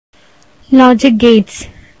Logic gates.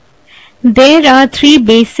 There are three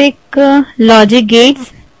basic logic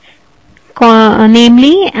gates,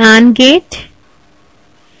 namely AND gate,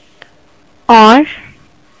 OR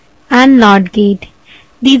and NOT gate.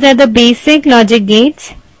 These are the basic logic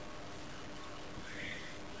gates.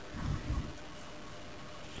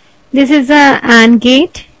 This is a AND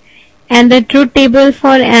gate, and the truth table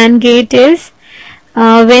for AND gate is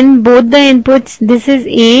when both the inputs, this is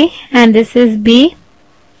A and this is B,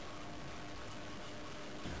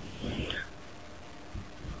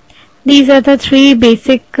 these are the three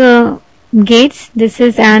basic gates. This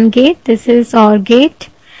is AND gate, this is OR gate,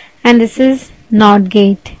 and this is NOT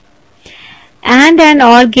gate. AND and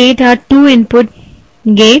OR gate are two input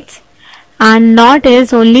gates, and NOT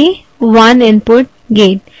is only one input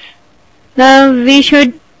gate. Now we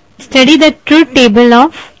should study the truth table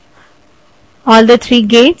of all the three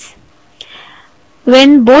gates.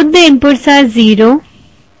 When both the inputs are 0,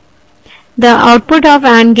 the output of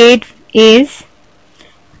AND gate is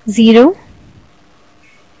 0.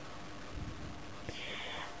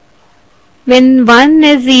 When 1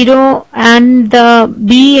 is 0 and the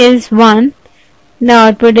B is 1, the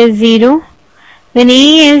output is 0. When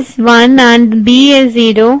A is 1 and B is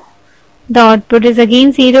 0, the output is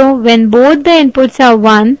again 0. When both the inputs are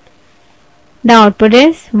 1, the output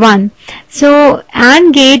is 1. So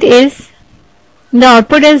AND gate is, the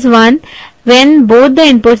output is 1 when both the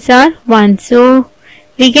inputs are 1. So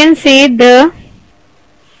we can say the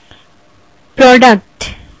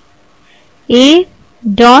product A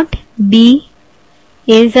dot B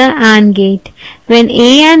is a AND gate. When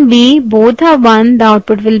A and B both are 1, the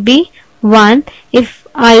output will be 1. If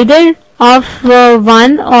either of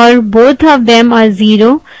 1 or both of them are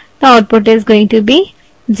 0, the output is going to be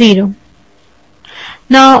 0.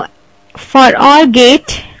 Now for OR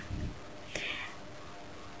gate,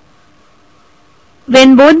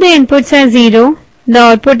 when both the inputs are 0, the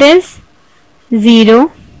output is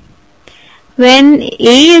 0. When A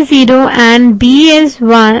is 0 and B is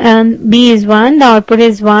 1, the output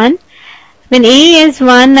is 1. When A is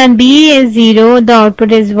 1 and B is 0, the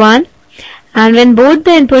output is 1. And when both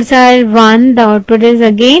the inputs are 1, the output is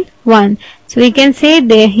again 1. So we can say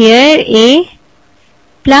there here A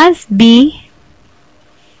plus B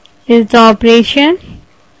is the operation.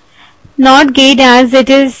 NOT gate, as it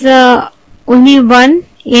is only one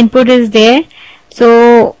input is there,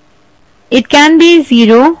 so it can be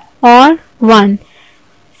 0 or 1.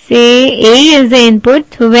 Say A is the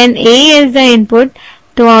input. So when A is the input,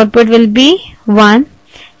 तो output will be 1.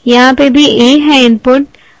 यहाँ पे भी A है input,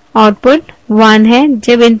 output 1 है.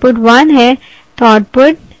 जब input 1 है तो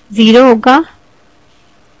output 0 होगा.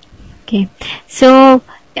 Okay. So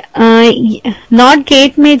NOT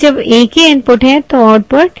gate में जब एक ही input है तो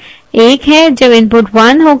output 1 है. जब input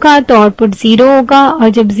 1 होगा तो output 0 होगा, और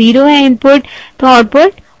जब 0 है input तो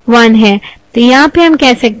output 1 है. तो यहाँ पे हम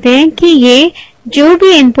कह सकते हैं कि ये जो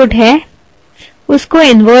भी इनपुट है उसको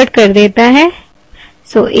इन्वर्ट कर देता है.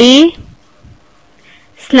 सो A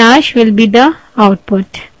slash will be the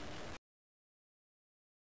output.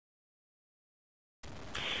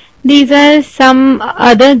 These are some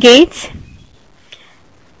other gates.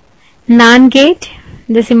 NAND gate,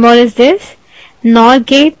 the symbol is this. NOR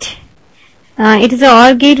gate, it is a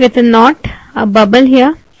OR gate with a NOT, a bubble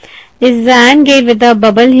here. This is a AND gate with a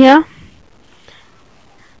bubble here.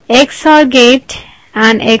 XOR gate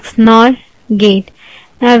and XNOR gate.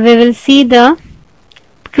 Now we will see the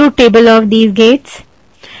truth table of these gates.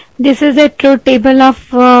 This is a truth table of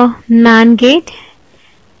NAND gate.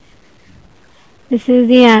 This is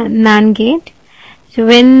the NAND gate. So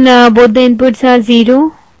when both the inputs are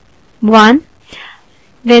 0, 1.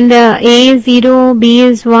 When the A is 0, B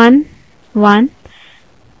is 1, 1.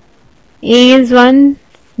 A is 1,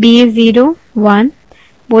 B is 0, 1.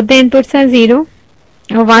 Both the inputs are 0.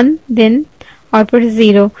 1, then output is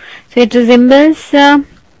 0. So it resembles A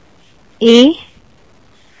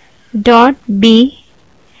dot B,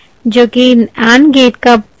 जो कि AND gate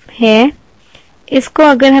का है. इसको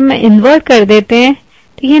अगर हम invert कर देते हैं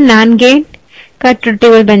तो ये NAND गेट का ट्रुथ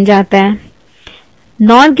टेबल बन जाता है.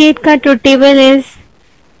 NOR गेट का truth table is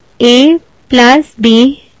A plus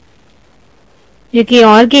B, जो कि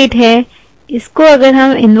OR गेट है. इसको अगर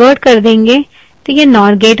हम इन्वर्ट कर देंगे तो ये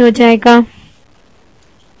NOR गेट हो जाएगा.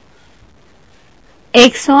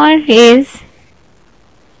 XOR is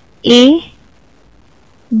A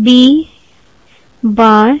B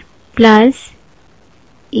bar plus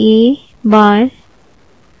A bar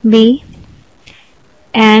B,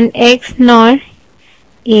 and XNOR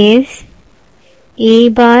is A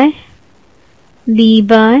bar B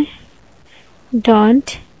bar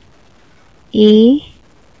dot A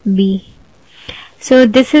B. So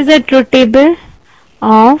this is a truth table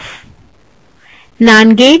of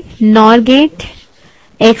NAND gate, NOR gate,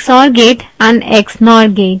 XOR gate and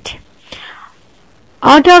XNOR gate.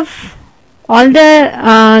 Out of all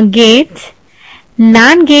the gates,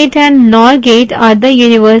 NAND gate and NOR gate are the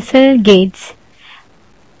universal gates.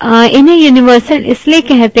 इन्हें universal इसलिए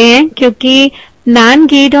कहते हैं क्योंकि NAND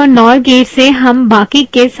gate और NOR gate से हम बाकी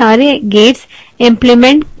के सारे गेट्स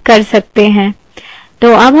इम्प्लीमेंट कर सकते हैं.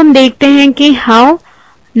 तो अब हम देखते हैं कि हाउ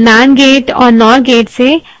NAND गेट और NOR गेट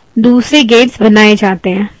से दूसरे गेट्स बनाए जाते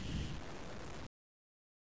हैं.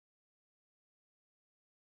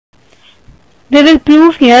 We will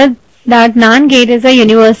prove here that NAND gate is a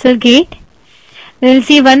universal gate. We will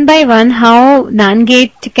see one by one how NAND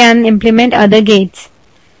gate can implement other gates.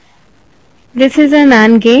 This is a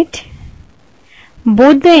NAND gate.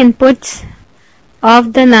 Both the inputs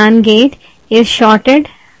of the NAND gate is shorted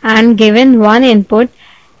and given one input.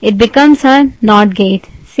 It becomes a NOT gate.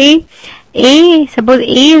 See, suppose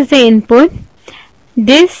A is the input.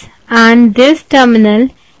 This and this terminal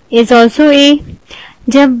is also A.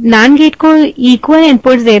 जब NAND gate को equal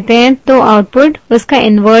inputs देते हैं तो output उसका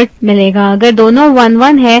invert मिलेगा. अगर दोनों 1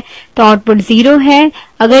 1 है तो आउटपुट 0 है.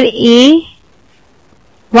 अगर A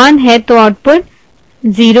 1 है तो आउटपुट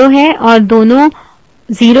 0 है और दोनों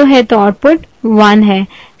 0 है तो आउटपुट 1 है.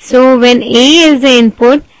 So when A is the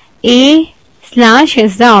input, A slash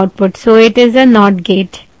is the output. So it is a NOT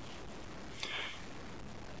gate.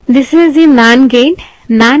 This is the NAND gate.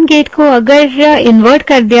 NAND gate को अगर इन्वर्ट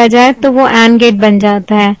कर दिया जाए तो वो AND गेट बन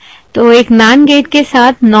जाता है. तो एक NAND गेट के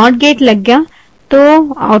साथ NOT गेट लग गया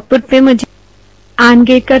तो आउटपुट पे मुझे AND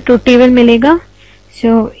गेट का ट्रुथ टेबल मिलेगा.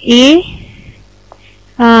 So A,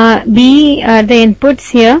 B are the inputs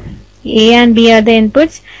here. A and B are the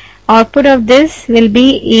inputs. Output of this will be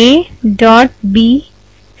A dot B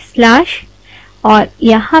slash और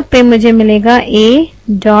यहाँ पे मुझे मिलेगा A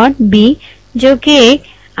dot B जो कि एक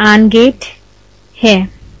AND गेट है.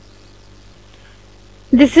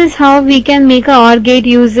 This is how we can make a OR gate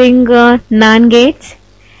using NAND gates.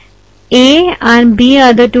 A and B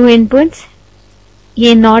are the two inputs.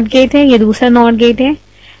 ये NOT gate है, ये दूसरा NOT gate है.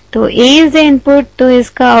 तो A is the input तो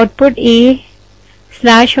इसका आउटपुट A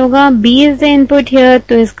स्लैश होगा. B is the input here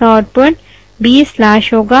तो इसका आउटपुट B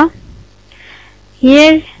स्लैश होगा.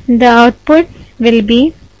 Here the output will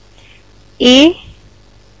be A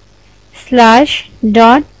slash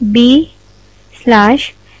dot B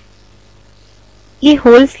slash. ये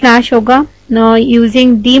होल स्लैश होगा. Now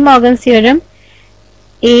using De Morgan's theorem,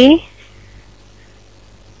 A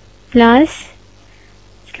plus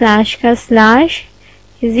slash का slash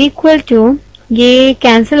is equal to, ये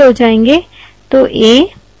cancel हो जाएंगे तो A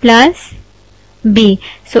plus B.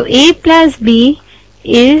 So A plus B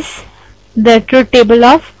is the truth table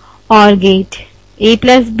of OR gate. A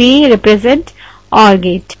plus B represent OR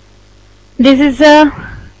gate. This is a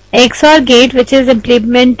XOR gate which is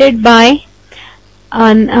implemented by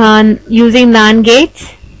using NAND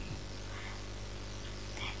gates.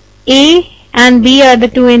 A and B are the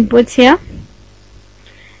two inputs here.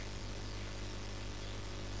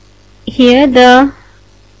 Here the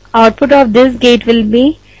output of this gate will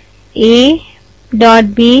be A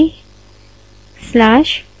dot B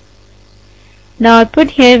slash. The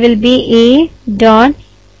output here will be A dot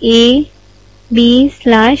A B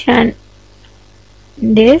slash and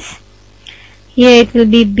this. Here it will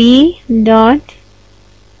be B dot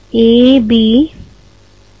A B.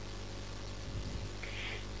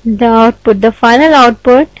 The output, the final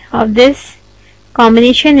output of this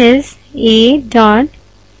combination is A dot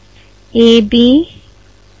A B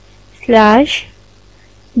slash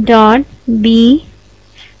dot B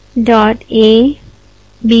dot A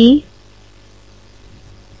B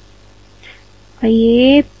और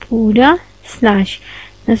ये पूरा slash.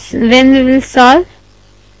 When we will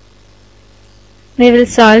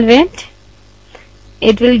solve it.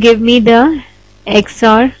 It will give me the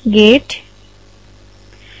XOR gate.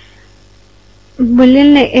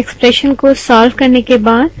 Boolean expression को solve करने के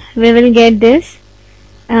बाद we will get this.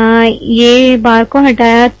 ये बार को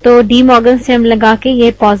हटाया तो डी मॉर्गन से हम लगा के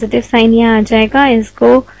ये पॉजिटिव साइन यहाँ आ जाएगा.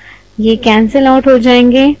 इसको ये कैंसिल आउट हो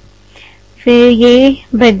जाएंगे. फिर ये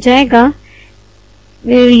बच जाएगा.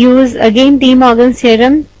 we'll use again De Morgan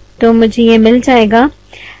theorem तो मुझे ये मिल जाएगा.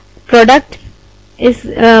 प्रोडक्ट इस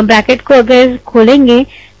ब्रैकेट को अगर खोलेंगे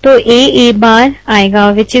तो ए बार आएगा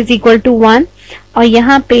विच इज इक्वल टू 1 और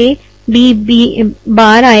यहाँ पे बी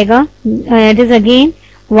बार आएगा. इट इज अगेन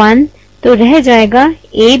 1 तो रह जाएगा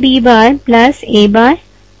A B bar plus A bar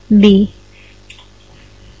B.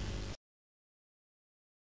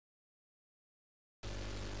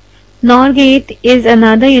 NOR gate is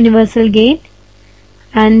another universal gate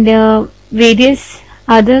and various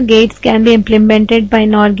other gates can be implemented by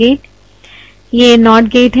NOR gate. ये NOT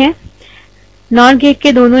gate है. NOR gate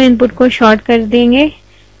के दोनों input को short कर देंगे.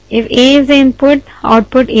 If A is the input,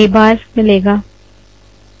 output A bar मिलेगा.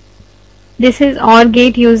 This is OR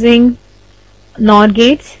gate using NOR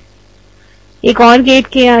gates. एक और गेट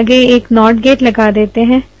के आगे एक NOT गेट लगा देते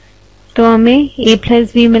हैं तो हमें A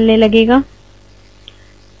plus B मिलने लगेगा.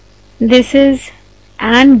 This is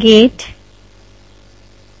AND gate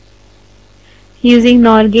using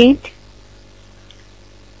NOR gate.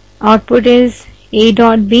 Output is A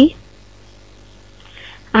dot B.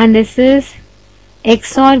 And this is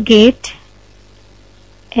XOR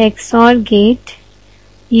gate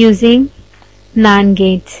using NAND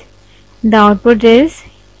gates. The output is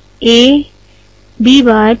A B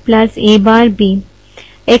bar plus A bar B.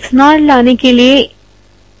 XNOR लाने के लिए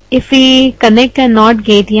if we connect a NOT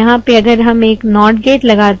gate, यहाँ पे अगर हम एक NOT gate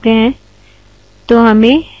लगाते हैं तो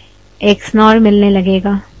हमें XNOR मिलने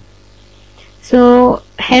लगेगा. So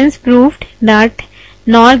hence proved that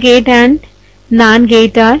NOR gate and NAND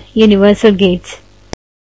gate are universal gates.